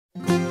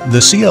The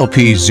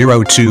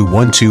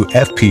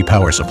CLP0212FP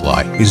power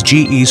supply is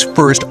GE's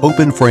first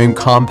open-frame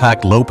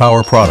compact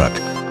low-power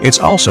product. It's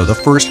also the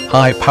first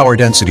high power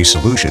density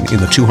solution in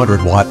the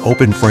 200-watt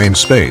open-frame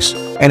space,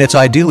 and it's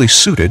ideally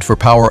suited for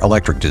power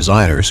electric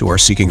designers who are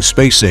seeking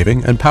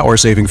space-saving and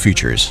power-saving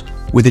features.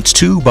 With its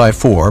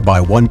 2x4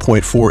 by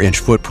 1.4-inch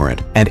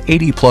footprint and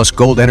 80+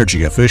 gold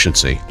energy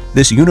efficiency,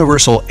 this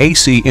universal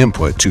AC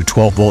input to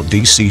 12-volt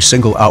DC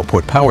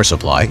single-output power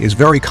supply is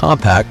very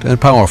compact and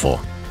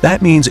powerful.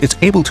 That means it's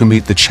able to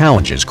meet the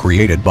challenges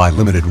created by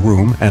limited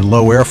room and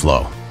low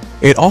airflow.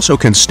 It also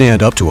can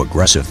stand up to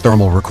aggressive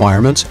thermal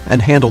requirements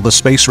and handle the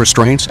space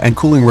restraints and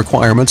cooling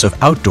requirements of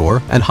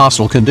outdoor and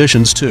hostile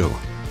conditions too.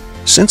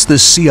 Since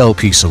this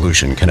CLP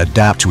solution can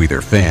adapt to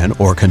either fan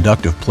or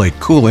conductive plate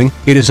cooling,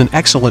 it is an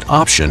excellent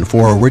option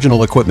for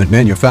original equipment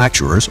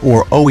manufacturers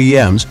or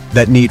OEMs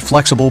that need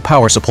flexible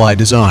power supply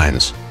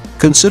designs.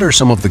 Consider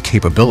some of the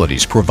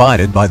capabilities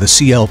provided by the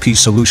CLP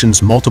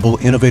solution's multiple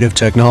innovative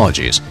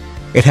technologies.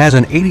 It has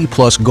an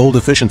 80+ gold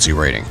efficiency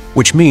rating,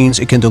 which means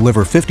it can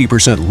deliver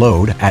 50%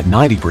 load at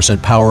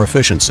 90% power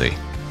efficiency.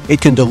 It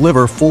can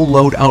deliver full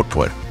load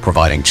output,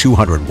 providing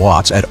 200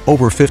 watts at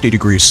over 50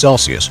 degrees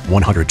Celsius,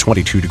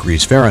 122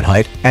 degrees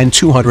Fahrenheit, and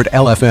 200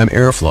 LFM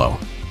airflow.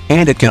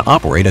 And it can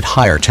operate at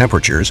higher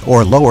temperatures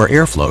or lower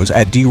airflows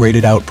at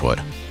derated output.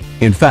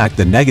 In fact,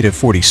 the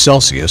 -40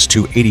 Celsius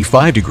to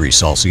 85 degrees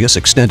Celsius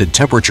extended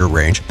temperature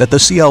range that the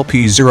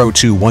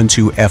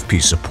CLP0212FP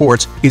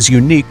supports is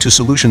unique to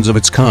solutions of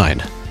its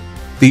kind.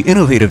 The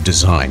innovative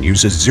design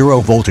uses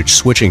zero-voltage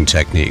switching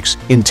techniques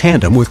in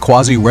tandem with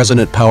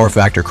quasi-resonant power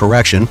factor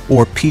correction,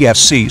 or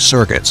PFC,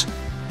 circuits.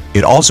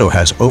 It also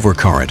has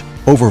overcurrent,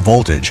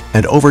 overvoltage,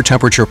 and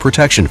overtemperature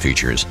protection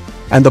features,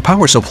 and the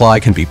power supply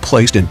can be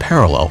placed in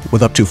parallel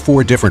with up to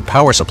 4 different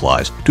power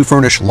supplies to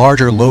furnish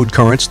larger load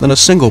currents than a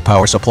single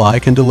power supply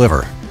can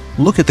deliver.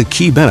 Look at the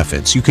key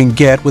benefits you can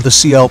get with a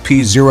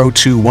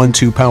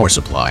CLP0212 power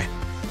supply.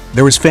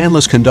 There is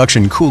fanless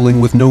conduction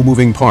cooling with no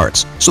moving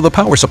parts, so the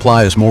power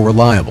supply is more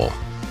reliable.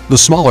 The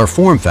smaller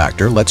form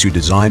factor lets you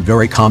design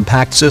very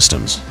compact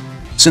systems.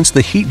 Since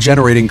the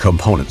heat-generating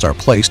components are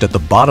placed at the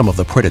bottom of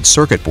the printed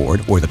circuit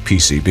board, or the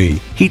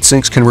PCB, heat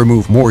sinks can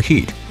remove more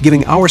heat,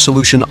 giving our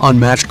solution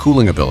unmatched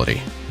cooling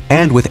ability.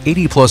 And with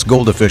 80+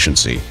 gold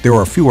efficiency, there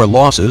are fewer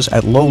losses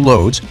at low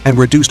loads and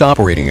reduced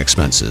operating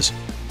expenses.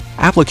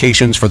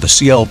 Applications for the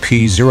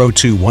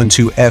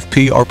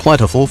CLP0212FP are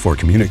plentiful for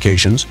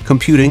communications,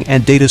 computing,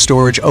 and data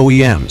storage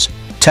OEMs,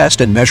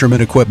 test and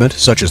measurement equipment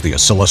such as the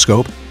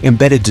oscilloscope,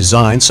 embedded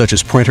designs such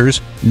as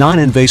printers,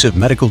 non-invasive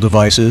medical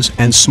devices,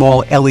 and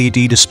small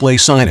LED display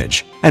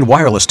signage, and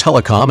wireless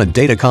telecom and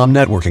datacom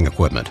networking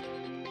equipment.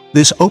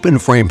 This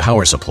open-frame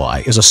power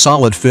supply is a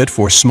solid fit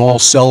for small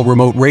cell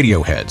remote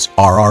radio heads,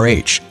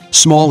 RRH,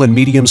 small and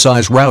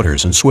medium-sized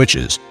routers and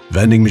switches,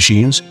 vending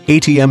machines,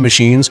 ATM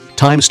machines,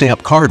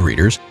 timestamp card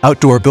readers,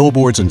 outdoor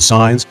billboards and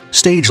signs,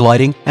 stage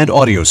lighting, and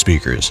audio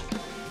speakers.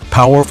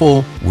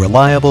 Powerful,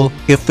 reliable,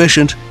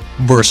 efficient,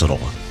 versatile.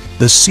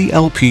 The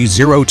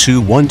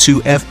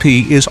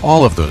CLP0212FP is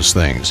all of those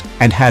things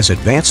and has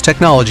advanced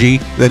technology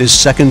that is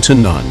second to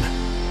none.